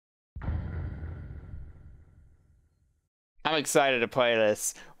I'm excited to play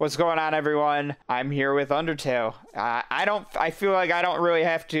this. What's going on, everyone? I'm here with Undertale. I feel like I don't really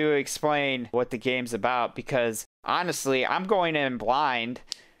have to explain what the game's about because honestly, I'm going in blind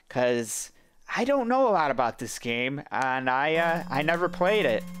because I don't know a lot about this game and I never played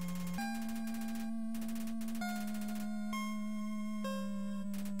it.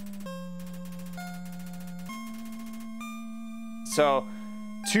 So,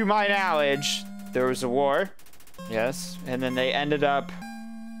 to my knowledge, there was a war. Yes, and then they ended up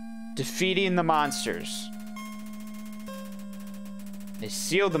defeating the monsters. They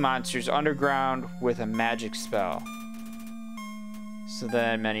sealed the monsters underground with a magic spell. So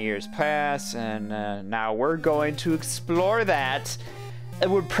then many years pass, and now we're going to explore that.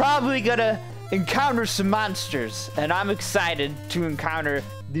 And we're probably gonna encounter some monsters, and I'm excited to encounter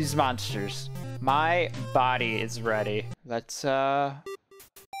these monsters. My body is ready. Let's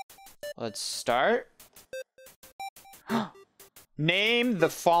start. Name the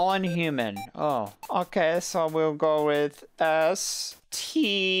fallen human. Oh, okay, so we'll go with S-T.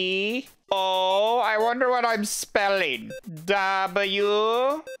 Oh, I wonder what I'm spelling.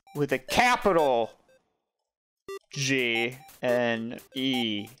 W with a capital G and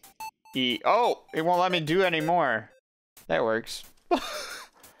E. E. Oh, it won't let me do any more. That works.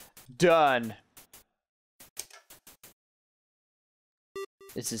 Done.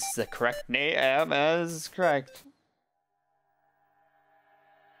 Is this the correct name? Yeah, that is correct.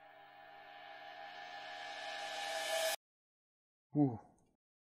 Ooh.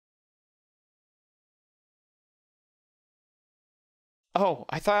 Oh,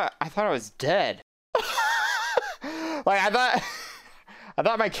 I thought I was dead. Like I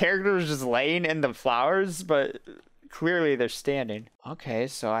thought my character was just laying in the flowers, but clearly they're standing. Okay,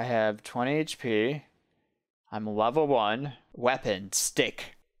 so I have 20 HP. I'm level 1. Weapon,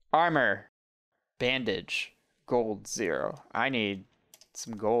 stick. Armor, bandage. Gold, 0. I need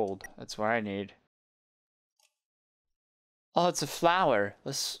some gold. That's what I need. Oh, it's a flower.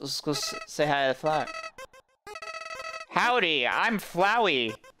 Let's go say hi to the flower. Howdy, I'm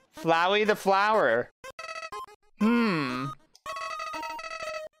Flowey. Flowey the flower.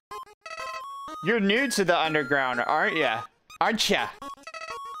 You're new to the underground, aren't ya? Aren't ya?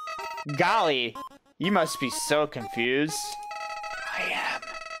 Golly, you must be so confused. I am.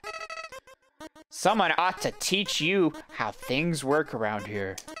 Someone ought to teach you how things work around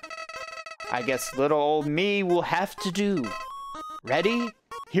here. I guess little old me will have to do. Ready?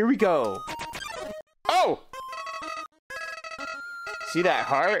 Here we go. Oh! See that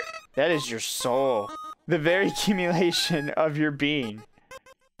heart? That is your soul. The very accumulation of your being.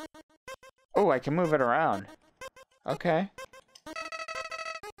 Oh, I can move it around. Okay.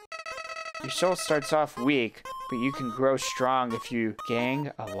 Your soul starts off weak, but you can grow strong if you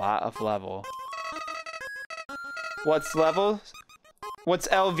gain a lot of level. What's level? What's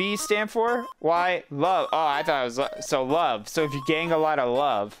LV stand for? Why? Love. Oh, I thought it was so love. So if you gain a lot of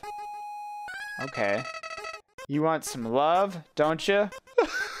love. Okay. You want some love, don't you?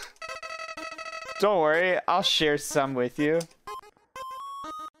 Don't worry, I'll share some with you.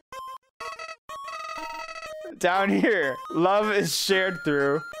 Down here, love is shared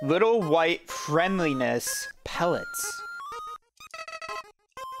through little white friendliness pellets.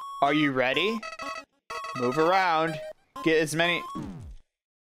 Are you ready? Move around. Get as many...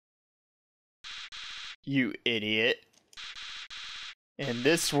 You idiot. In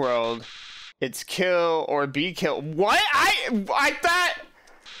this world, it's kill or be killed. What? I thought...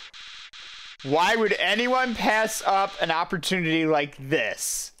 Why would anyone pass up an opportunity like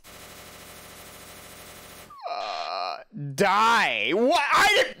this? Die. What?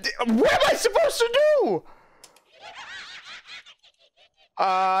 What am I supposed to do?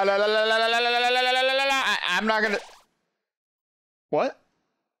 I'm not gonna... What?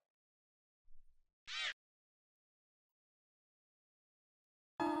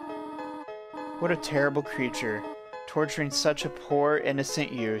 What a terrible creature, torturing such a poor,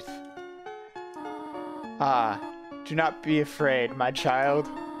 innocent youth. Ah, do not be afraid, my child.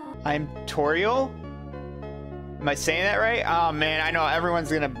 I'm Toriel? Am I saying that right? Oh man, I know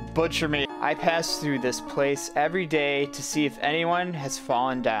everyone's gonna butcher me. I pass through this place every day to see if anyone has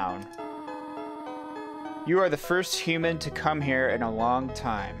fallen down. You are the first human to come here in a long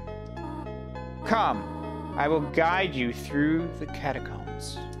time. Come, I will guide you through the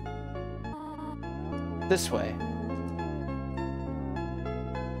catacombs. This way.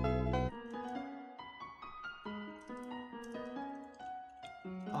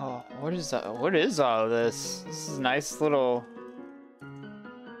 Oh, what is that? What is all of this? This is a nice little...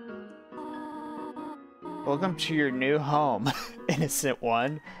 Welcome to your new home. innocent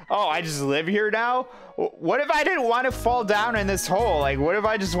one. Oh, I just live here now? What if I didn't want to fall down in this hole? Like, what if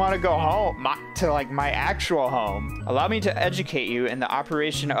I just want to go home to like my actual home? Allow me to educate you in the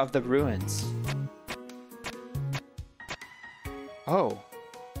operation of the ruins. Oh.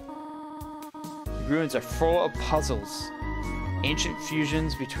 The ruins are full of puzzles. Ancient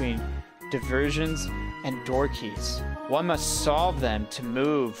fusions between diversions and door keys. One must solve them to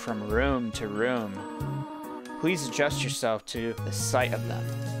move from room to room. Please adjust yourself to the sight of them.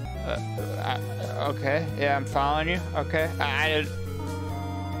 Okay, yeah, I'm following you. Okay.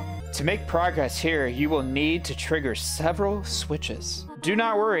 To make progress here, you will need to trigger several switches. Do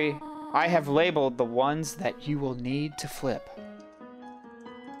not worry, I have labeled the ones that you will need to flip.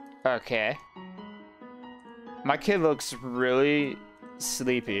 Okay. My kid looks really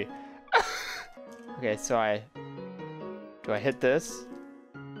sleepy. Okay, so do I hit this?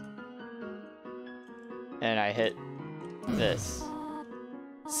 And I hit this.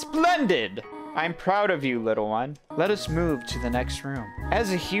 Splendid! I'm proud of you, little one. Let us move to the next room.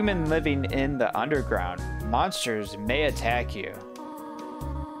 As a human living in the underground, monsters may attack you.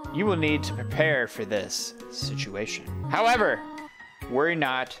 You will need to prepare for this situation. However, worry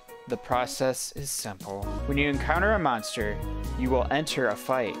not, the process is simple. When you encounter a monster, you will enter a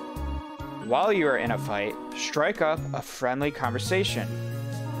fight. While you are in a fight, strike up a friendly conversation.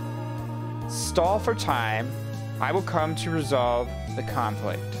 Stall for time. I will come to resolve the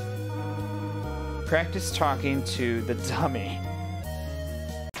conflict. Practice talking to the dummy.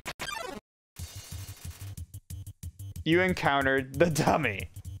 You encountered the dummy.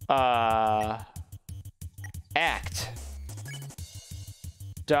 Act.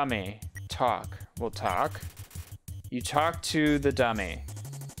 Dummy. Talk. We'll talk. You talk to the dummy. ...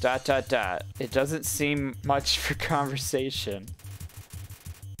 It doesn't seem much for conversation.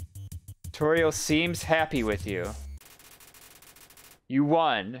 Toriel seems happy with you. You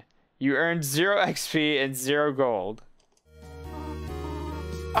won. You earned 0 XP and 0 gold.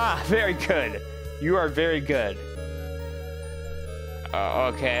 Ah, very good. You are very good.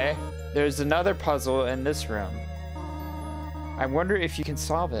 Okay. There's another puzzle in this room. I wonder if you can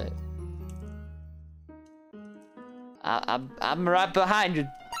solve it. I'm right behind you,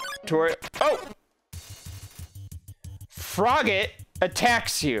 Toriel. Oh! Frogget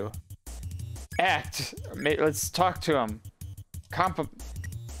attacks you. Act. Let's talk to him.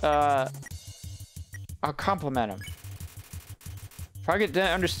 I'll compliment him. Frogget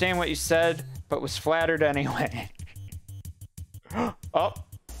didn't understand what you said, but was flattered anyway. Oh.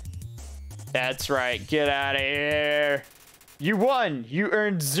 That's right. Get out of here. You won. You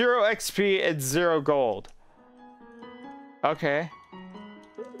earned 0 XP and 0 gold. Okay.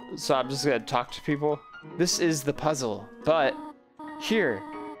 So I'm just gonna talk to people. This is the puzzle, but here,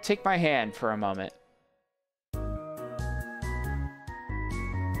 take my hand for a moment.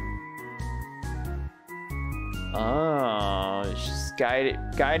 Oh, she's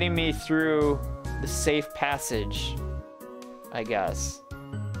guiding me through the safe passage, I guess.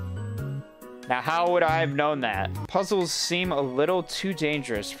 Now, how would I have known that? Puzzles seem a little too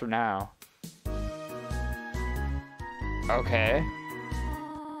dangerous for now. Okay.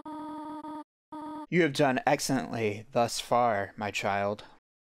 You have done excellently thus far, my child.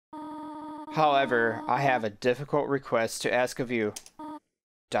 However, I have a difficult request to ask of you. ...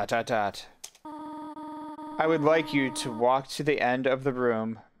 I would like you to walk to the end of the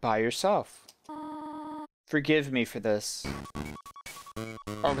room by yourself. Forgive me for this.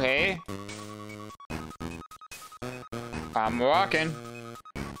 Okay. I'm walking.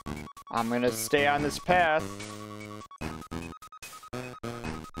 I'm gonna stay on this path.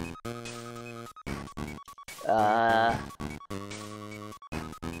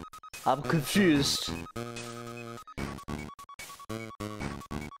 I'm confused.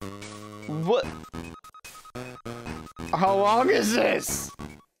 What? How long is this?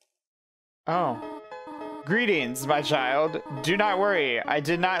 Oh. Greetings, my child. Do not worry, I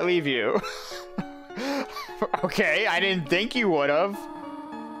did not leave you. Okay, I didn't think you would have.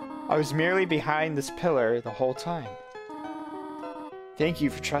 I was merely behind this pillar the whole time. Thank you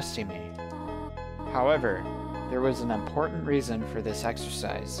for trusting me. However, there was an important reason for this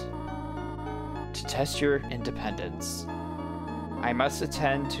exercise. To test your independence. I must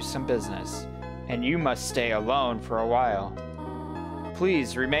attend to some business, and you must stay alone for a while.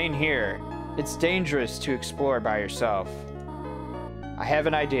 Please remain here. It's dangerous to explore by yourself. I have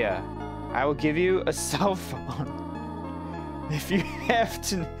an idea. I will give you a cell phone. If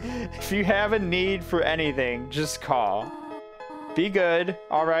you have a need for anything, just call. Be good,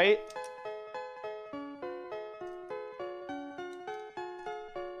 all right?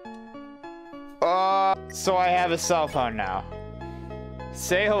 So I have a cell phone now.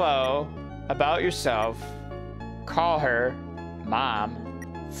 Say hello about yourself. Call her mom.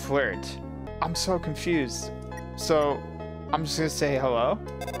 Flirt. I'm so confused. So I'm just gonna say hello.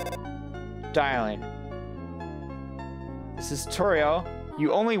 Dialing. This is Toriel.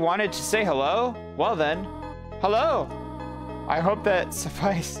 You only wanted to say hello? Well then, hello. I hope that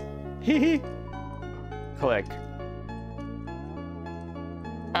suffice. Hee. Click.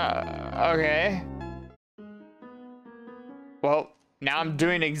 Okay. Well, now I'm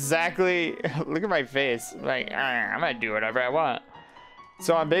doing exactly, look at my face. Like, I'm gonna do whatever I want.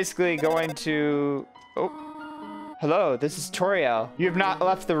 So I'm basically going to, oh, hello, this is Toriel. You have not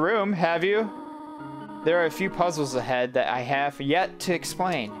left the room, have you? There are a few puzzles ahead that I have yet to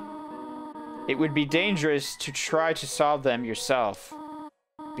explain. It would be dangerous to try to solve them yourself.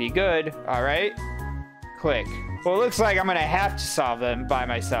 Be good, all right? Click. Well, it looks like I'm gonna have to solve them by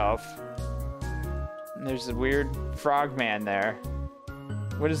myself. And there's a weird frog man there.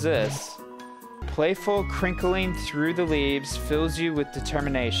 What is this? Playful crinkling through the leaves fills you with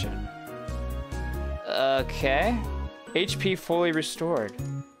determination. Okay. HP fully restored.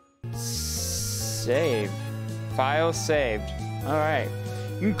 Save. File saved. All right.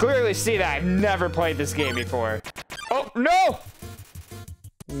 You can clearly see that I've never played this game before. Oh, no!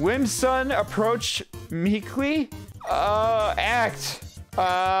 Whimsun approached meekly. Act.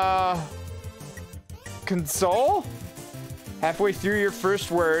 Console? Halfway through your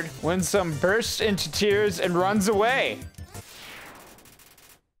first word, Winsome bursts into tears and runs away.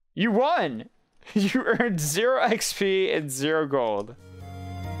 You won! You earned 0 XP and 0 gold.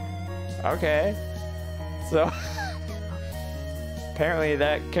 Okay. So, apparently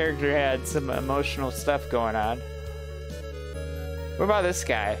that character had some emotional stuff going on. What about this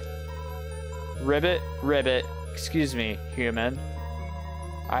guy? Ribbit, Ribbit, excuse me, human.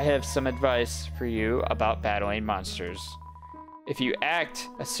 I have some advice for you about battling monsters. If you act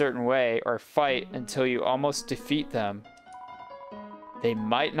a certain way or fight until you almost defeat them, they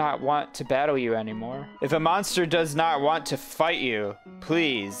might not want to battle you anymore. If a monster does not want to fight you,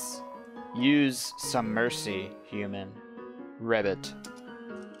 please use some mercy, human. Ribbit.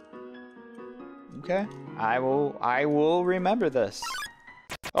 Okay. I will remember this.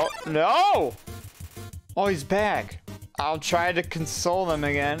 Oh, no! Oh, he's back. I'll try to console them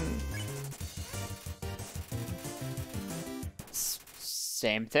again.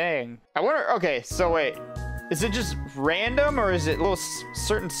 Same thing. I wonder, okay, so wait. Is it just random or is it little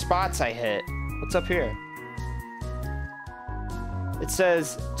certain spots I hit? What's up here? It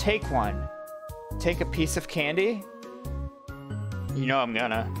says, take one. Take a piece of candy? You know I'm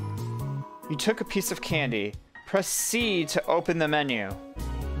gonna. You took a piece of candy. Press C to open the menu.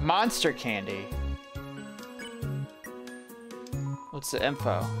 Monster candy. What's the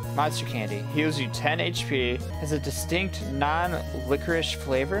info? Monster candy. Heals you 10 HP. Has a distinct non-licorice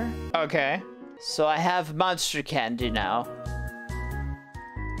flavor. Okay. So I have monster candy now.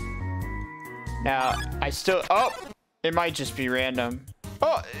 Now, I still... Oh! It might just be random.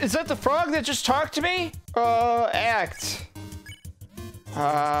 Oh, is that the frog that just talked to me? Act.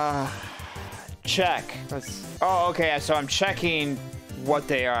 Check. Oh, okay, so I'm checking what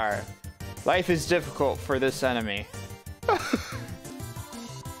they are. Life is difficult for this enemy.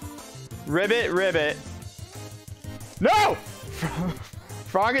 Ribbit, Ribbit. No!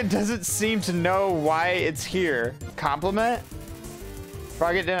 Frogget doesn't seem to know why it's here. Compliment?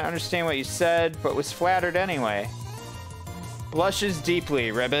 Frogget didn't understand what you said, but was flattered anyway. Blushes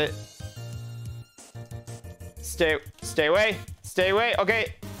deeply, Ribbit. Stay away. Stay away.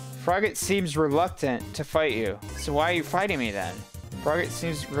 Okay. Frogget seems reluctant to fight you. So why are you fighting me then? Frogget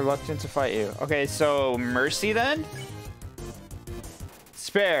seems reluctant to fight you. Okay, so mercy then?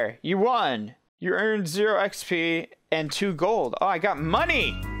 Spare. You won. You earned 0 XP and 2 gold. Oh, I got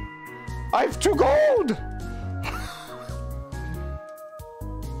money. I have 2 gold.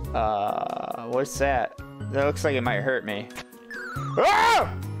 What's that? That looks like it might hurt me.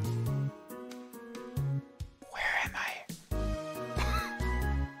 Ah! Where am I?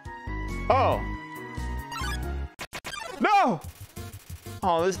 Oh. No!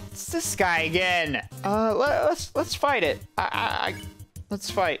 Oh, this guy again. Let's fight it. Let's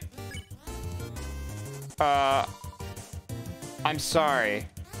fight. I'm sorry.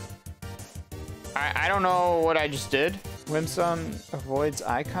 I don't know what I just did. Whimsun avoids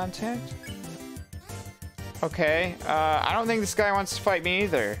eye contact? Okay, I don't think this guy wants to fight me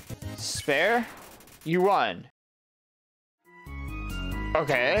either. Spare? You won.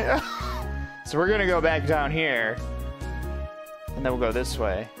 Okay. So we're gonna go back down here. And then we'll go this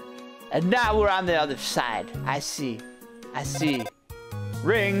way. And now we're on the other side. I see. I see.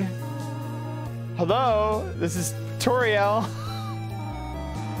 Ring. Hello, this is Toriel.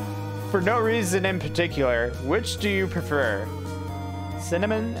 for no reason in particular. Which do you prefer?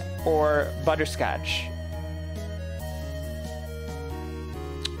 Cinnamon or butterscotch?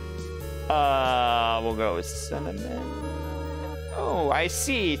 We'll go with cinnamon. Oh, I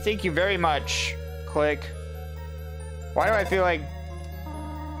see. Thank you very much. Click. Why do I feel like...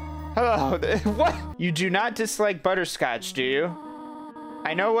 Hello. What? You do not dislike butterscotch, do you?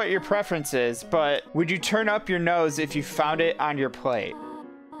 I know what your preference is, but would you turn up your nose if you found it on your plate?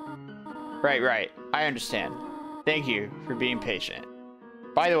 Right. I understand. Thank you for being patient.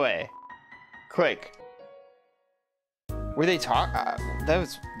 By the way, click. Were they talk? That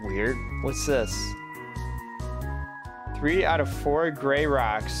was weird. What's this? 3 out of 4 gray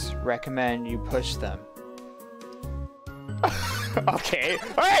rocks. Recommend you push them. Okay.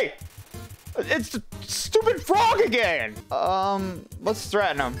 Hey! It's the stupid frog again! Let's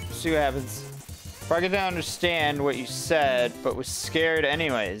threaten him. See what happens. Frog didn't understand what you said, but was scared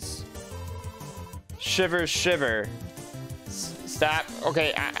anyways. Shiver, shiver. Stop.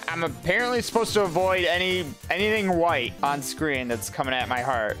 Okay, I'm apparently supposed to avoid anything white on screen that's coming at my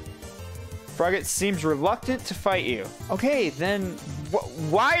heart. Frogget seems reluctant to fight you. Okay, then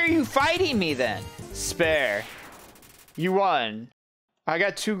why are you fighting me then? Spare. You won. I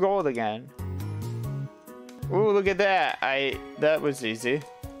got 2 gold again. Ooh, look at that. That was easy.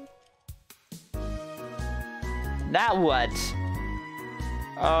 Now what?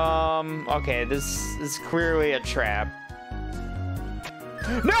 Okay, this is clearly a trap.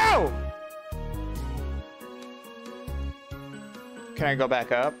 No! Can I go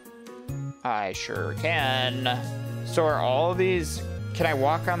back up? I sure can. So are all these... Can I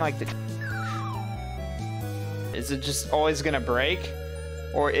walk on like the... Is it just always gonna break?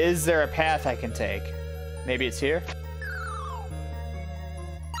 Or is there a path I can take? Maybe it's here?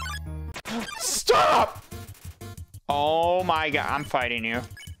 Stop! Oh my god, I'm fighting you.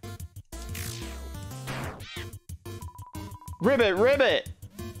 Ribbit, ribbit!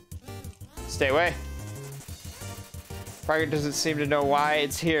 Stay away. Frogget doesn't seem to know why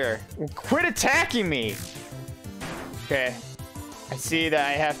it's here. Well, quit attacking me! Okay. I see that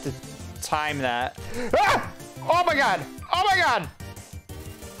I have to time that. Ah! Oh my god! Oh my god!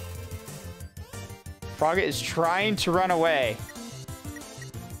 Frogget is trying to run away.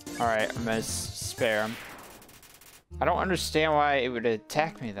 Alright, I'm gonna spare him. I don't understand why it would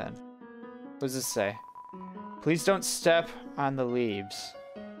attack me then. What does this say? Please don't step on the leaves.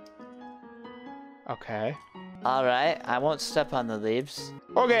 Okay. Alright, I won't step on the leaves.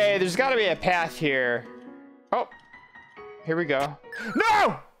 Okay, there's gotta be a path here. Oh, here we go.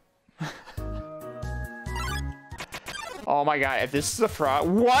 No! Oh my god, if this is a frog.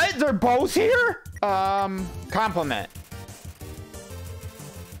 What? They're both here? Compliment.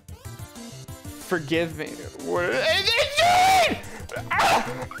 Forgive me. What are they doing?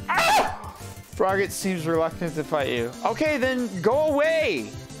 Ah! Ah! Frogget seems reluctant to fight you. Okay, then go away.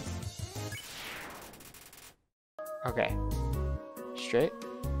 Okay. Straight.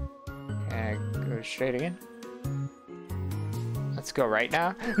 And go straight again. Let's go right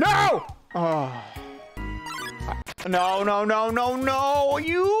now. No! Oh. No, no, no, no, no!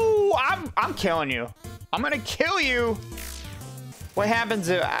 You! I'm killing you. I'm gonna kill you. What happens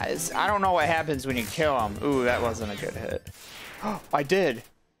if I don't know what happens when you kill him. Ooh, that wasn't a good hit. I did.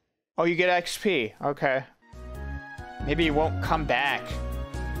 Oh, you get XP. Okay. Maybe he won't come back.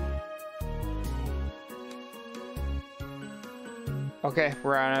 Okay,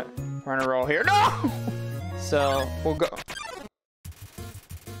 we're on it. We're on a roll here. No! So we'll go.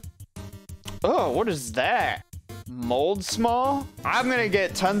 Oh, what is that? Mold small? I'm gonna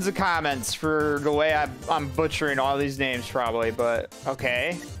get tons of comments for the way I'm butchering all these names probably, but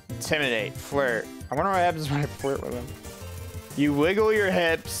okay. Intimidate, flirt. I wonder what happens when I flirt with him. You wiggle your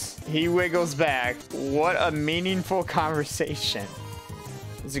hips, he wiggles back. What a meaningful conversation.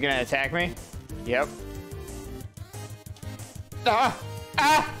 Is he gonna attack me? Yep. Ah!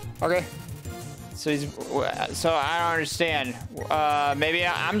 Ah! Okay. So I don't understand. Maybe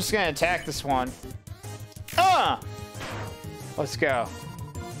I'm just gonna attack this one. Let's go.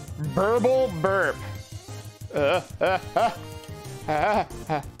 Burble burp.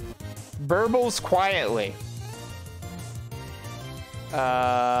 Burbles quietly.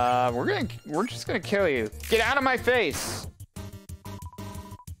 We're just gonna kill you. Get out of my face.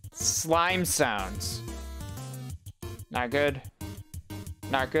 Slime sounds. Not good.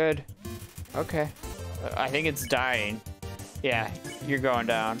 Not good. Okay. I think it's dying. Yeah, you're going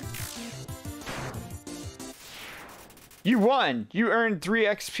down. You won! You earned 3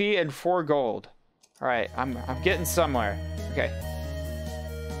 XP and 4 gold. Alright, I'm getting somewhere. Okay.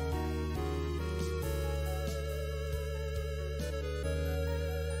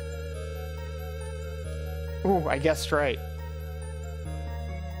 Ooh, I guessed right.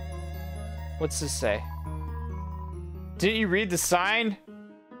 What's this say? Didn't you read the sign?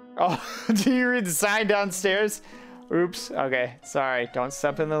 Oh, did you read the sign downstairs? Oops. Okay, sorry. Don't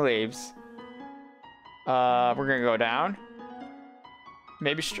step in the leaves. We're gonna go down.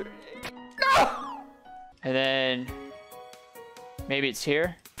 Maybe straight. No! And then maybe it's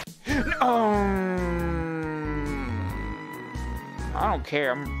here. No! I don't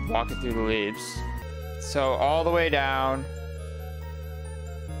care. I'm walking through the leaves. So all the way down.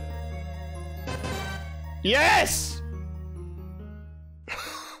 Yes!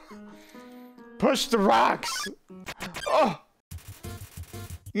 Push the rocks. Oh!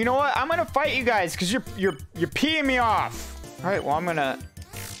 You know what? I'm gonna fight you guys because you're peeing me off. All right. Well, I'm gonna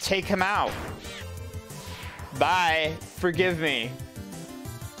take him out. Bye. Forgive me.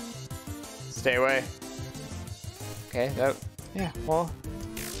 Stay away. Okay. Yeah. Well,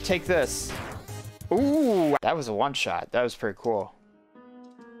 take this. Ooh, that was a one-shot. That was pretty cool.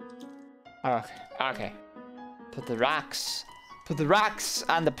 Okay. Okay. Put the rocks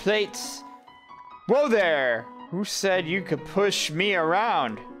on the plates. Whoa there! Who said you could push me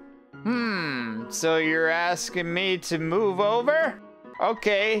around? So you're asking me to move over?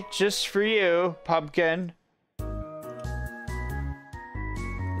 Okay, just for you, pumpkin.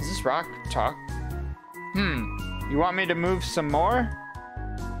 Is this rock talk? You want me to move some more?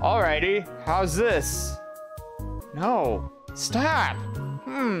 Alrighty, how's this? No, stop!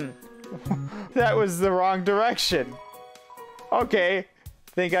 That was the wrong direction. Okay,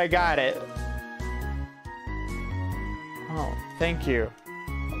 think I got it. Oh, thank you.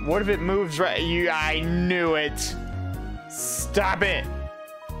 What if it moves right? I knew it. Stop it.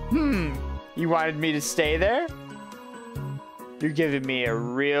 You wanted me to stay there? You're giving me a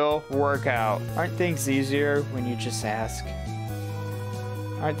real workout. Aren't things easier when you just ask?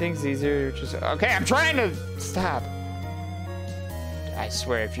 Aren't things easier just... Okay, I'm trying to... Stop. I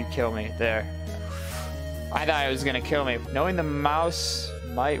swear, if you kill me, there. I thought it was gonna kill me. Knowing the mouse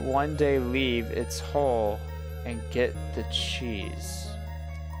might one day leave its hole and get the cheese.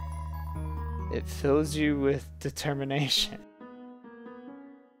 It fills you with determination.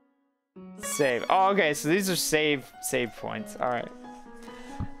 Save. Oh, okay, so these are save points. All right.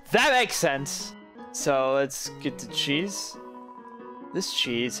 That makes sense. So let's get the cheese. This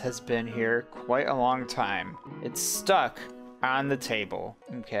cheese has been here quite a long time. It's stuck on the table.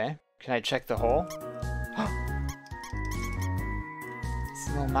 Okay. Can I check the hole? It's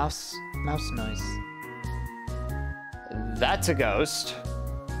a little mouse noise. That's a ghost.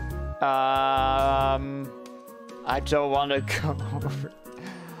 I don't want to come over.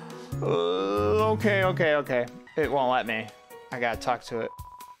 Okay. It won't let me. I gotta talk to it.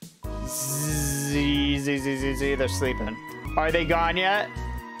 Z. They're sleeping. Are they gone yet?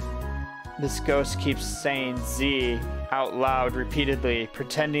 This ghost keeps saying Z out loud repeatedly,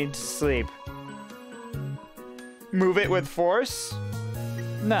 pretending to sleep. Move it with force?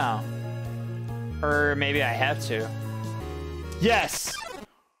 No. Or maybe I have to. Yes!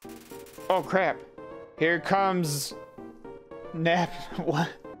 Oh crap. Here comes what?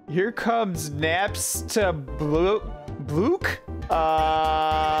 Here comes Naps to Blook?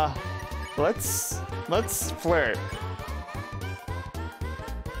 Let's flirt.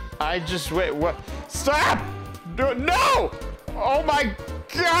 Wait, what? Stop! No! Oh my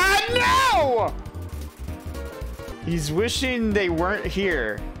god, no! He's wishing they weren't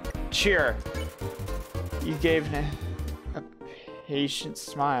here. Cheer. You gave a patient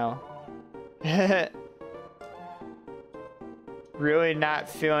smile. Really not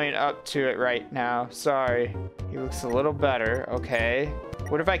feeling up to it right now. Sorry. He looks a little better. Okay.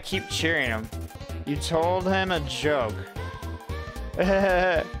 What if I keep cheering him? You told him a joke.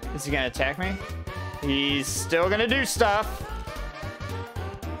 Is he gonna attack me? He's still gonna do stuff.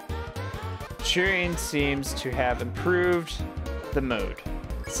 Cheering seems to have improved the mood.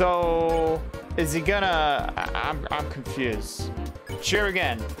 So, is he gonna... I'm confused. Cheer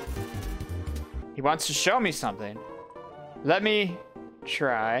again. He wants to show me something. Let me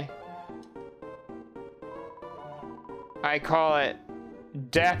try. I call it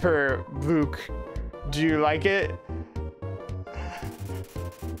Dapper Luke. Do you like it?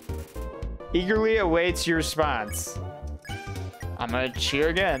 Eagerly awaits your response. I'm gonna cheer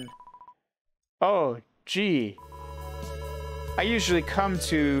again. Oh, gee. I usually come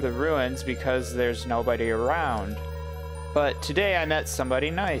to the ruins because there's nobody around. But today I met somebody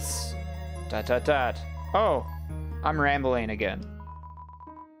nice. ... Oh, I'm rambling again.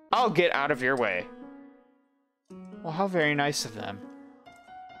 I'll get out of your way. Well, how very nice of them.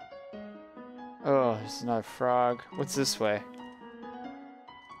 Oh, there's another frog. What's this way?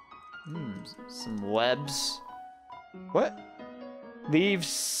 Some webs. What? Leave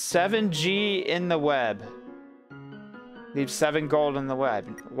 7G in the web. Leave 7 gold in the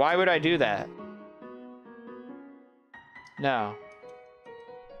web. Why would I do that? No.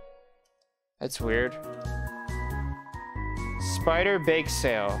 That's weird. Spider bake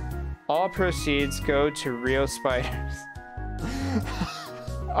sale. All proceeds go to real spiders.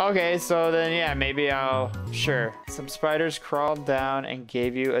 Okay, so then yeah, maybe I'll... Sure. Some spiders crawled down and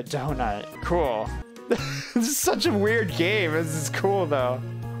gave you a donut. Cool. This is such a weird game. This is cool though.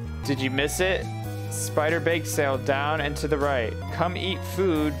 Did you miss it? Spider bake sale down and to the right. Come eat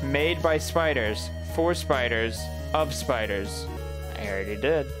food made by spiders. For spiders. Of spiders. I already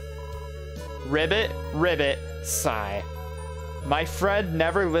did. Ribbit, ribbit, sigh. My friend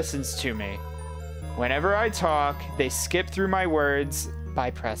never listens to me. Whenever I talk, they skip through my words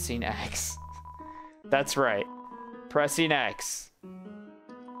by pressing X. That's right. Pressing X.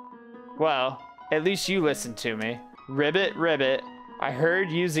 Well, at least you listen to me. Ribbit, ribbit. I heard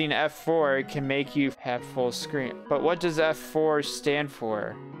using F4 can make you have full screen. But what does F4 stand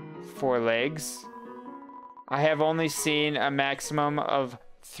for? 4 legs? I have only seen a maximum of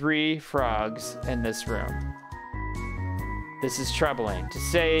 3 frogs in this room. This is troubling, to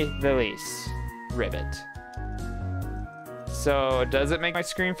say the least. Ribbit. So, does it make my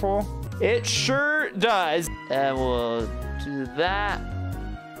screen full? It sure does. And we'll do that.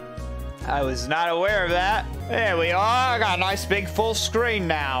 I was not aware of that. There we are. I got a nice big full screen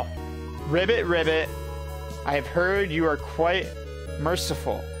now. Ribbit, ribbit. I have heard you are quite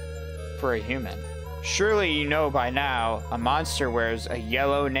merciful for a human. Surely you know by now a monster wears a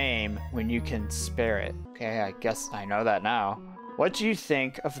yellow name when you can spare it. Okay, I guess I know that now. What do you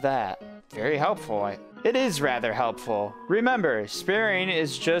think of that? Very helpful. It is rather helpful. Remember, sparing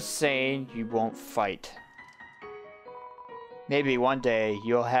is just saying you won't fight. Maybe one day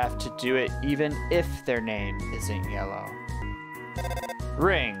you'll have to do it even if their name isn't yellow.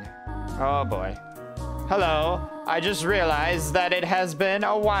 Ring. Oh boy. Hello. I just realized that it has been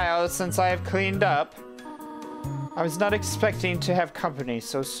a while since I have cleaned up. I was not expecting to have company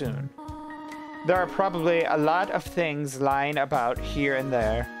so soon. There are probably a lot of things lying about here and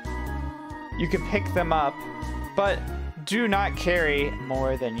there. You can pick them up, but do not carry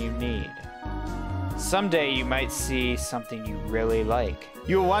more than you need. Someday you might see something you really like.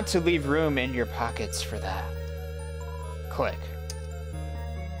 You'll want to leave room in your pockets for that. Click.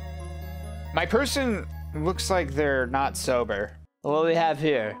 My person looks like they're not sober. What we have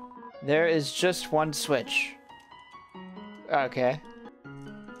here? There is just one switch. Okay.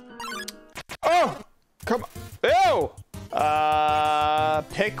 Oh! Come on. Ew!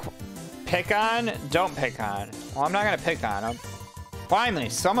 Pick on? Don't pick on. Well, I'm not gonna pick on him. Finally,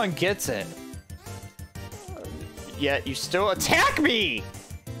 someone gets it. Yet you still attack me!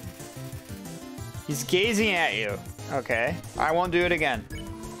 He's gazing at you. Okay. I won't do it again.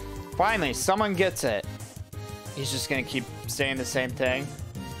 Finally, someone gets it. He's just gonna keep saying the same thing.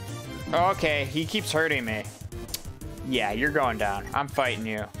 Okay, he keeps hurting me. Yeah, you're going down. I'm fighting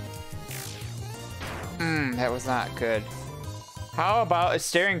you. That was not good. How about a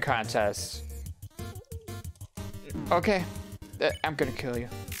staring contest? Okay. I'm gonna kill you.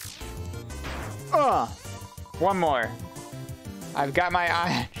 One more. I've got my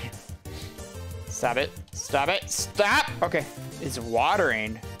eye. Stop it. Stop it. Stop! Okay. It's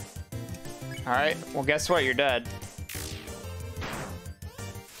watering. Alright. Well, guess what? You're dead.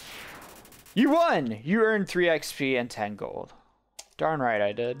 You won! You earned 3 XP and 10 gold. Darn right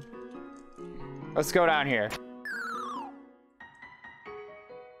I did. Let's go down here.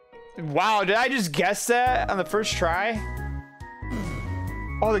 Wow, did I just guess that on the first try?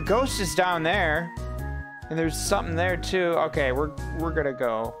 Oh, the ghost is down there. And there's something there too. Okay, we're gonna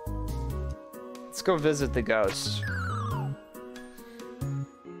go. Let's go visit the ghost.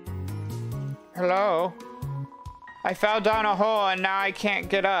 Hello? I fell down a hole and now I can't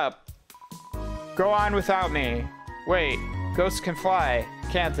get up. Go on without me. Wait, ghosts can fly,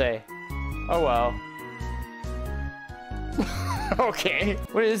 can't they? Oh well. Okay.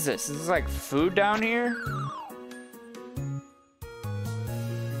 What is this? Is this like food down here?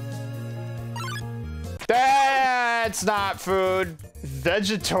 That's not food.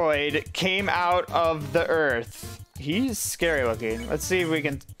 Vegetoid came out of the earth. He's scary looking. Let's see if we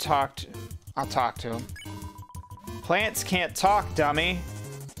can talk to... I'll talk to him. Plants can't talk, dummy.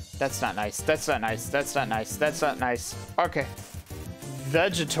 That's not nice. That's not nice. That's not nice. That's not nice. Okay.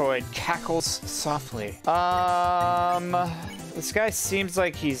 Vegetoid cackles softly. This guy seems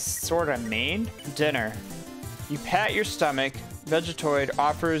like he's sort of mean. Dinner. You pat your stomach. Vegetoid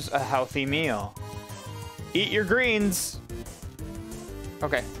offers a healthy meal. Eat your greens.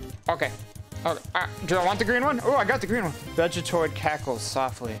 Okay. Okay. Okay. Do I want the green one? Oh, I got the green one. Vegetoid cackles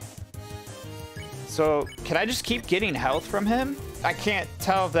softly. So, can I just keep getting health from him? I can't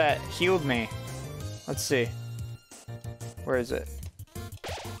tell if that healed me. Let's see. Where is it?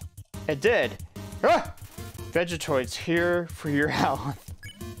 It did. Ah! Vegetoid's here for your health.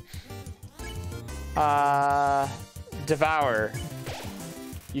 Devour.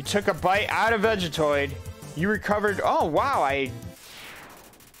 You took a bite out of Vegetoid. You recovered. Oh, wow. I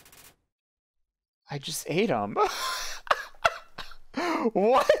just ate him.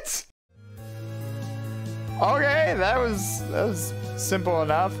 What? Okay, that was simple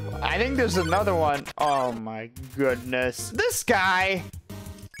enough. I think there's another one. Oh my goodness. This guy.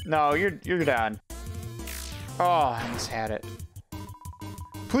 No, you're done. Oh, I almost had it.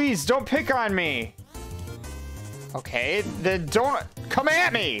 Please don't pick on me. Okay, then don't come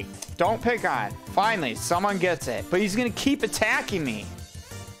at me. Don't pick on. Finally, someone gets it. But he's gonna keep attacking me.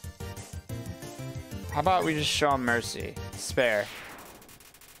 How about we just show him mercy? Spare.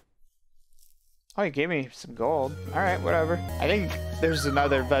 Oh, he gave me some gold. All right, whatever. I think there's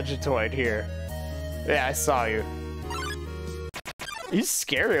another Vegetoid here. Yeah, I saw you. He's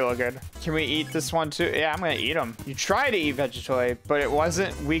scary looking. Can we eat this one too? Yeah, I'm gonna eat him. You tried to eat Vegetoid, but it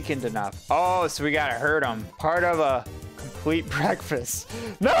wasn't weakened enough. Oh, so we gotta hurt him. Part of a complete breakfast.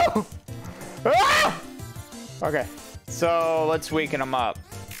 No! Ah! Okay, so let's weaken him up.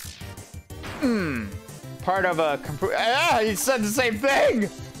 Part of a complete... Ah, he said the same thing!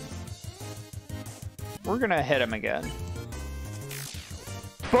 We're gonna hit him again.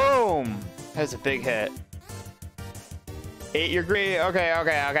 Boom! That's a big hit. Eat your green.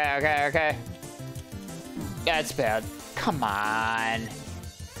 Okay. That's bad. Come on.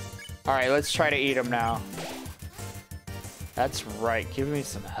 All right, let's try to eat him now. That's right. Give me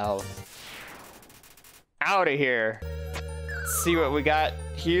some health. Out of here. Let's see what we got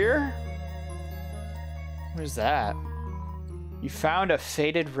here. What is that? You found a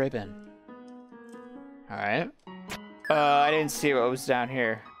faded ribbon. All right. I didn't see what was down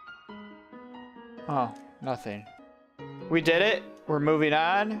here. Oh, nothing. We did it. We're moving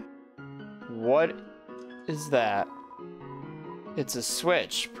on. What is that? It's a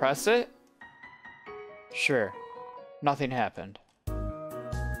switch. Press it. Sure. Nothing happened.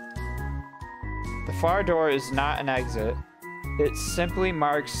 The far door is not an exit. It simply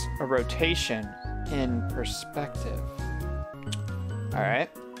marks a rotation in perspective. All right.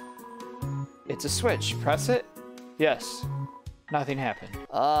 It's a switch. Press it. Yes. Nothing happened.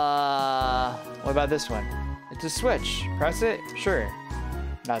 What about this one? It's a switch. Press it. Sure.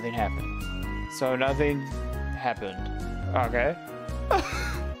 Nothing happened. So nothing happened. Okay.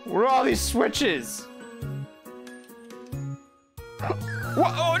 What are all these switches?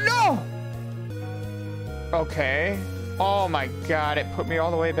 What? Oh no! Okay. Oh my god, it put me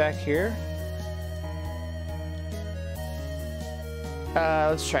all the way back here.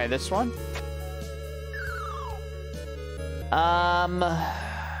 Let's try this one.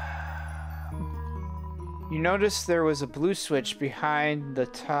 You noticed there was a blue switch behind the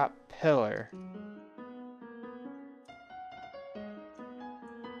top pillar.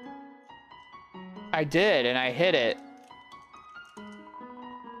 I did, and I hit it.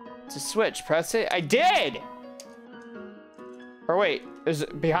 It's a switch. Press it. I did! Or wait, is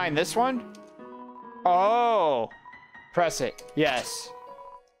it behind this one? Oh! Press it. Yes.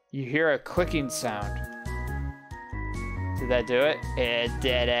 You hear a clicking sound. Did that do it? It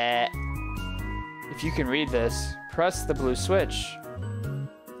did it. If you can read this, press the blue switch.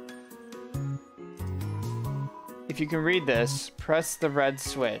 If you can read this, press the red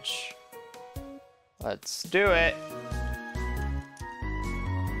switch. Let's do it.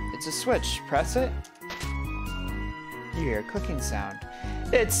 It's a switch. Press it. You hear a clicking sound.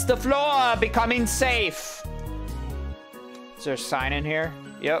 It's the floor becoming safe. Is there a sign in here?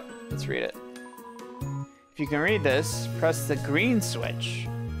 Yep. Let's read it. If you can read this, press the green switch.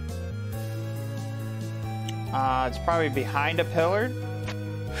 It's probably behind a pillar.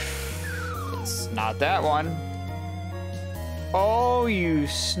 It's not that one. Oh, you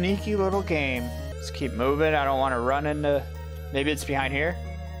sneaky little game. Let's keep moving. I don't want to run into... Maybe it's behind here?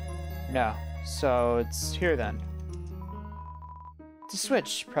 No. So it's here then. It's a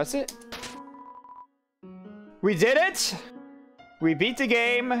switch. Press it. We did it! We beat the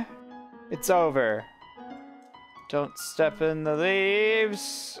game. It's over. Don't step in the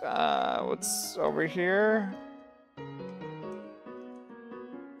leaves. What's over here?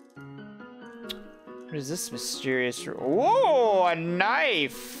 What is this mysterious... Whoa, a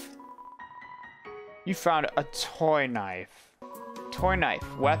knife! You found a toy knife. Toy knife,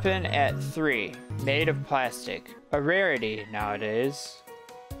 weapon at 3, made of plastic. A rarity nowadays.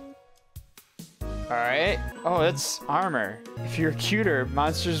 Alright. Oh, that's armor. If you're cuter,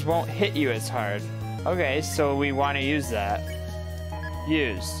 monsters won't hit you as hard. Okay, so we want to use that.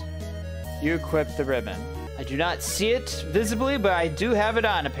 Use. You equip the ribbon. I do not see it visibly, but I do have it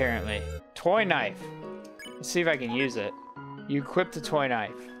on, apparently. Toy knife. Let's see if I can use it. You equip the toy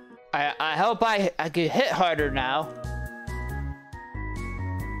knife. I hope I can hit harder now.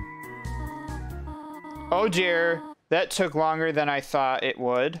 Oh dear. That took longer than I thought it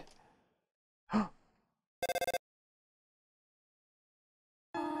would.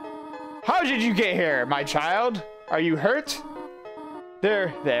 How did you get here, my child? Are you hurt?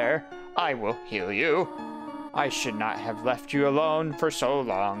 There. I will heal you. I should not have left you alone for so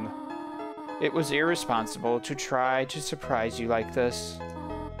long. It was irresponsible to try to surprise you like this.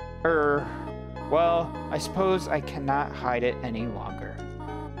 Well, I suppose I cannot hide it any longer.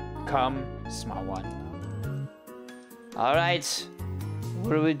 Come, small one. Alright.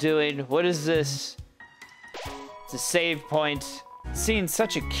 What are we doing? What is this? It's a save point. Seeing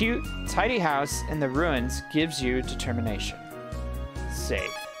such a cute, tidy house in the ruins gives you determination.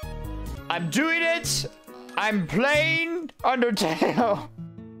 Save. I'm doing it! I'm playing Undertale!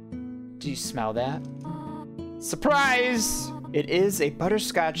 Do you smell that? Surprise! It is a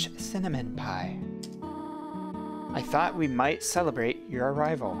butterscotch cinnamon pie. I thought we might celebrate your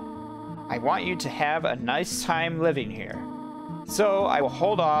arrival. I want you to have a nice time living here. So I will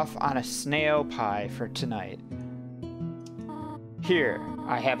hold off on a snail pie for tonight. Here,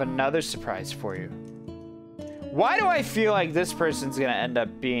 I have another surprise for you. Why do I feel like this person's gonna end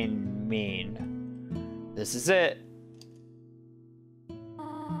up being mean? This is it.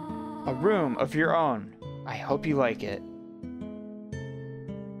 A room of your own. I hope you like it.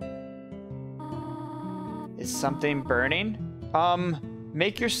 Is something burning?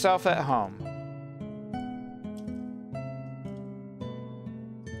 Make yourself at home.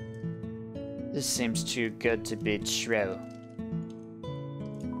 This seems too good to be true.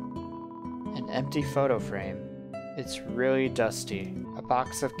 An empty photo frame. It's really dusty. A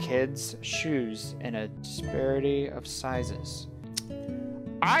box of kids' shoes in a disparity of sizes.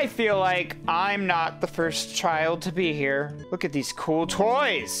 I feel like I'm not the first child to be here. Look at these cool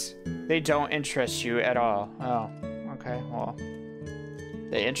toys. They don't interest you at all. Oh, okay, well.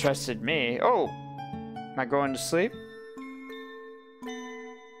 They interested me. Oh, am I going to sleep?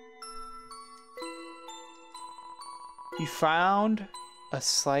 You found a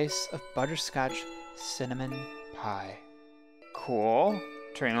slice of butterscotch cinnamon pie. Cool.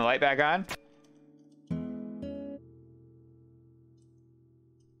 Turning the light back on.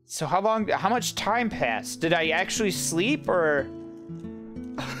 So how much time passed? Did I actually sleep or?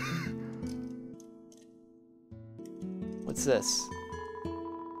 What's this?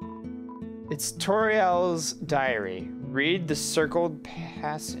 It's Toriel's diary. Read the circled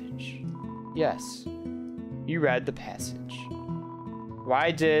passage. Yes, you read the passage.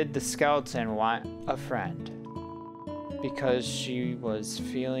 Why did the skeleton want a friend? Because she was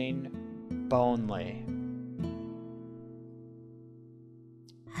feeling lonely.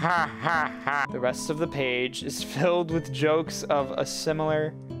 Ha ha ha. The rest of the page is filled with jokes of a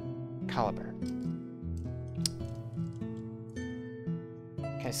similar caliber.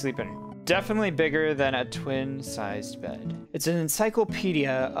 Can I sleep in? Definitely bigger than a twin-sized bed. It's an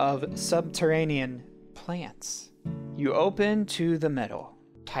encyclopedia of subterranean plants. You open to the middle.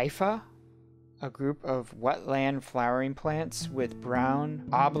 Typha, a group of wetland flowering plants with brown,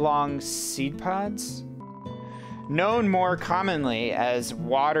 oblong seed pods, known more commonly as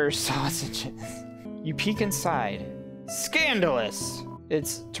water sausages. You peek inside. Scandalous!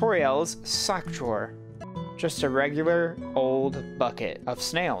 It's Toriel's sock drawer. Just a regular old bucket of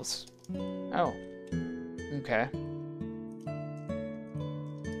snails. Oh, okay.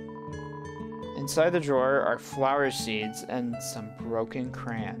 Inside the drawer are flower seeds and some broken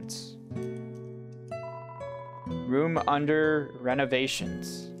crayons. Room under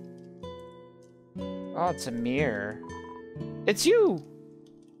renovations. Oh, it's a mirror. It's you!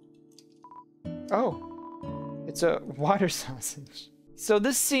 Oh, it's a water sausage. So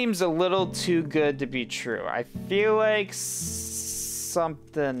this seems a little too good to be true. I feel like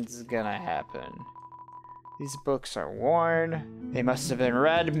something's gonna happen. These books are worn. They must have been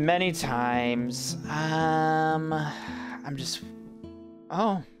read many times. I'm just...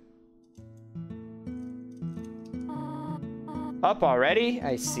 Oh. Up already?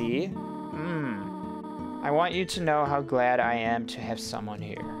 I see. I want you to know how glad I am to have someone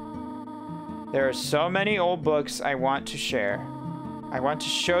here. There are so many old books I want to share. I want to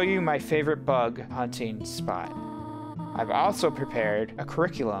show you my favorite bug hunting spot. I've also prepared a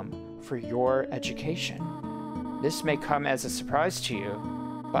curriculum for your education. This may come as a surprise to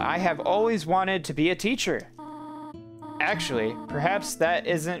you, but I have always wanted to be a teacher. Actually, perhaps that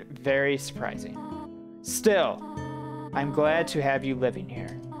isn't very surprising. Still, I'm glad to have you living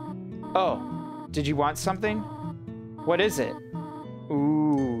here. Oh, did you want something? What is it?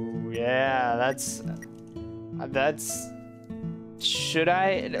 Ooh, yeah, that's... Should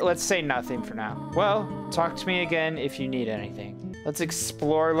I? Let's say nothing for now. Well, talk to me again if you need anything. Let's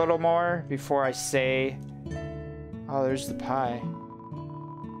explore a little more before I say... Oh, there's the pie.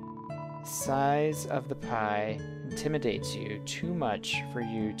 The size of the pie intimidates you too much for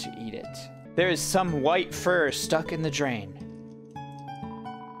you to eat it. There is some white fur stuck in the drain.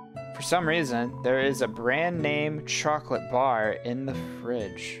 For some reason, there is a brand name chocolate bar in the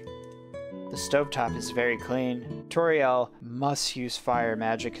fridge. The stovetop is very clean. Toriel must use fire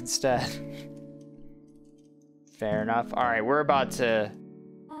magic instead. Fair enough. Alright, we're about to...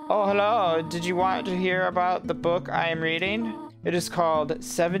 Oh, hello. Did you want to hear about the book I am reading? It is called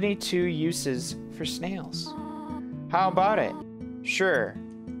 72 Uses for Snails. How about it? Sure.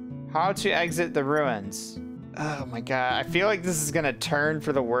 How to exit the ruins. Oh my god. I feel like this is gonna turn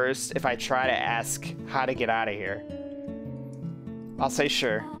for the worst if I try to ask how to get out of here. I'll say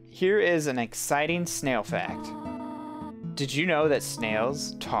sure. Here is an exciting snail fact. Did you know that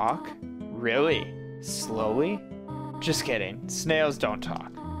snails talk? Really? Slowly? Just kidding. Snails don't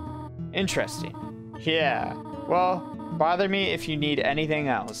talk. Interesting. Yeah. Well, bother me if you need anything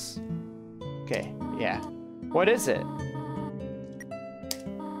else. Okay, yeah. What is it?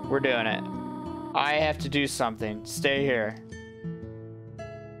 We're doing it. I have to do something. Stay here.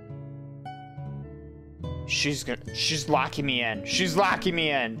 She's locking me in. She's locking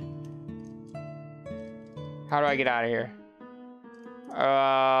me in. How do I get out of here?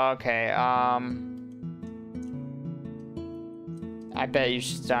 Okay, I bet you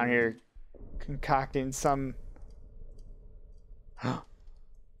she's down here concocting some...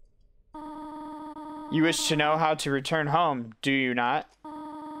 You wish to know how to return home, do you not?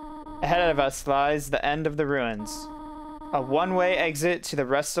 Ahead of us lies the end of the ruins. A one-way exit to the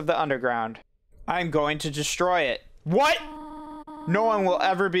rest of the underground. I'm going to destroy it. What? No one will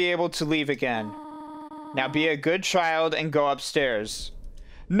ever be able to leave again. Now be a good child and go upstairs.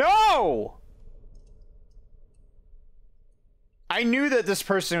 No! I knew that this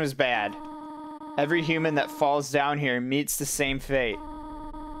person was bad. Every human that falls down here meets the same fate.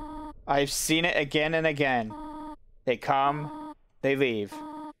 I've seen it again and again. They come, they leave,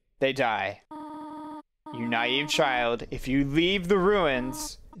 they die. You naive child, if you leave the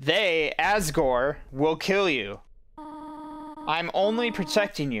ruins, they, Asgore, will kill you. I'm only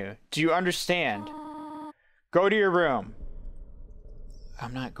protecting you. Do you understand? Go to your room.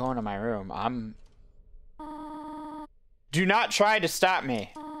 I'm not going to my room. Do not try to stop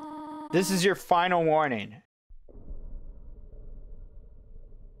me. This is your final warning.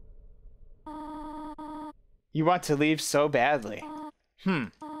 You want to leave so badly.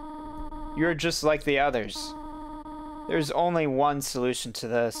 You're just like the others. There's only one solution to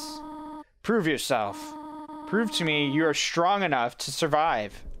this. Prove yourself. Prove to me you are strong enough to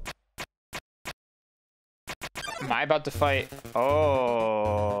survive. Am I about to fight?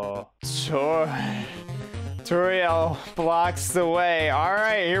 Oh. Toriel blocks the way.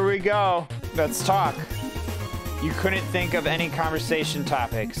 Alright, here we go. Let's talk. You couldn't think of any conversation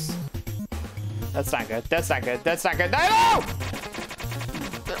topics. That's not good. That's not good. That's not good. No!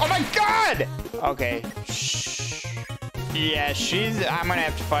 Oh my god! Okay. Shh. Yeah, I'm gonna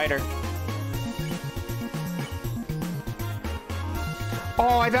have to fight her.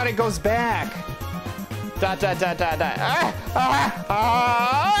 Oh, I thought it goes back. Dot, dot, dot, dot, dot. Oh,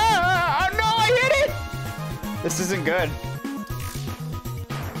 no, I hit it! This isn't good.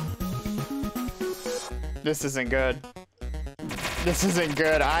 This isn't good. This isn't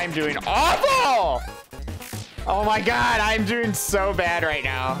good. I'm doing awful! Oh my god, I'm doing so bad right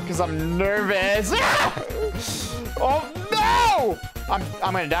now because I'm nervous. Oh no!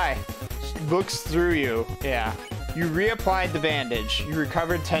 I'm gonna die. Looks through you. Yeah. You reapplied the bandage. You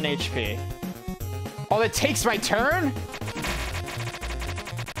recovered 10 HP. Oh, that takes my turn?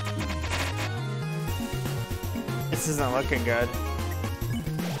 This isn't looking good.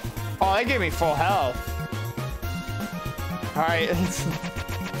 Oh, that gave me full health. Alright.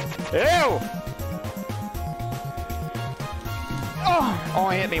 Ew! Oh,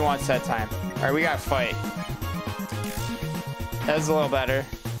 only hit me once that time. Alright, we gotta fight. That's a little better.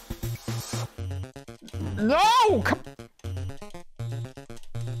 No!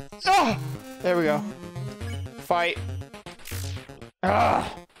 Oh, there we go. Fight.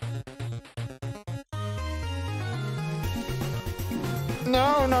 Ugh.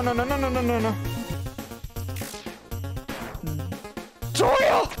 No, no, no, no, no, no, no, no, no.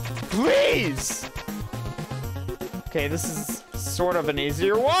 tutorial! Please! Okay, this is sort of an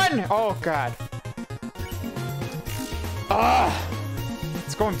easier one. Oh, God.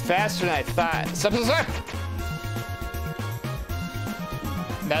 It's going faster than I thought. Stop.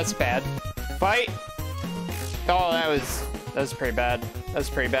 That's bad. Fight! Oh, that was pretty bad. That's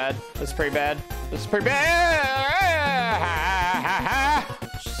pretty bad. That's pretty bad. That's pretty bad.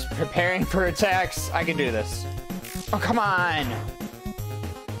 Just preparing for attacks. I can do this. Oh, come on.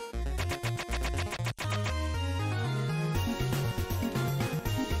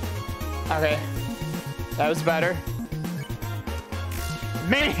 Okay. That was better.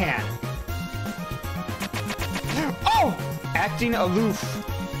 Man! Oh! Acting aloof.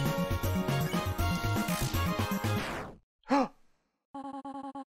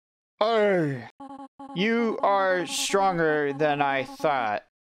 Oh, you are stronger than I thought.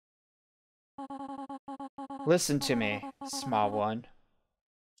 Listen to me, small one.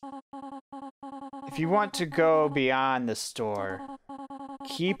 If you want to go beyond the store,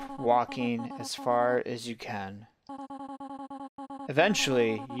 keep walking as far as you can.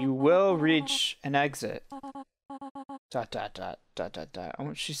 Eventually, you will reach an exit. ...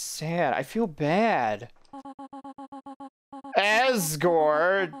 Oh, she's sad. I feel bad.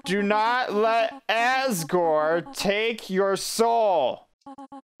 Asgore, do not let Asgore take your soul.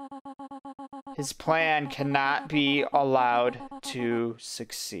 His plan cannot be allowed to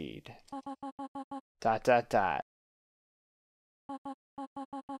succeed. ...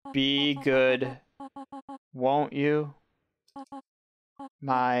 Be good, won't you,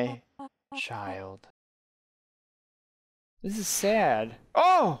 my child? This is sad.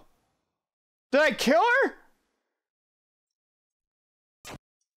 Oh! Did I kill her?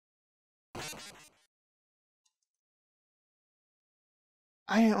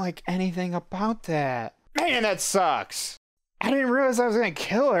 I didn't like anything about that. Man, that sucks. I didn't realize I was gonna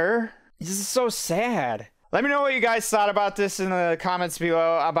kill her. This is so sad. Let me know what you guys thought about this in the comments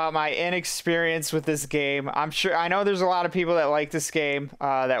below about my inexperience with this game. I know there's a lot of people that like this game,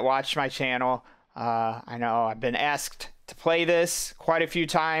 that watch my channel. I know I've been asked to play this quite a few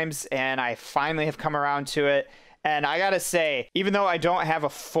times, and I finally have come around to it. And I gotta say, even though I don't have a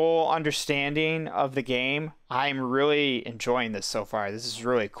full understanding of the game, I'm really enjoying this so far. This is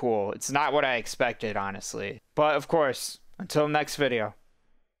really cool. It's not what I expected, honestly. But of course, until next video.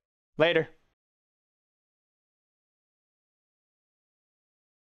 Later.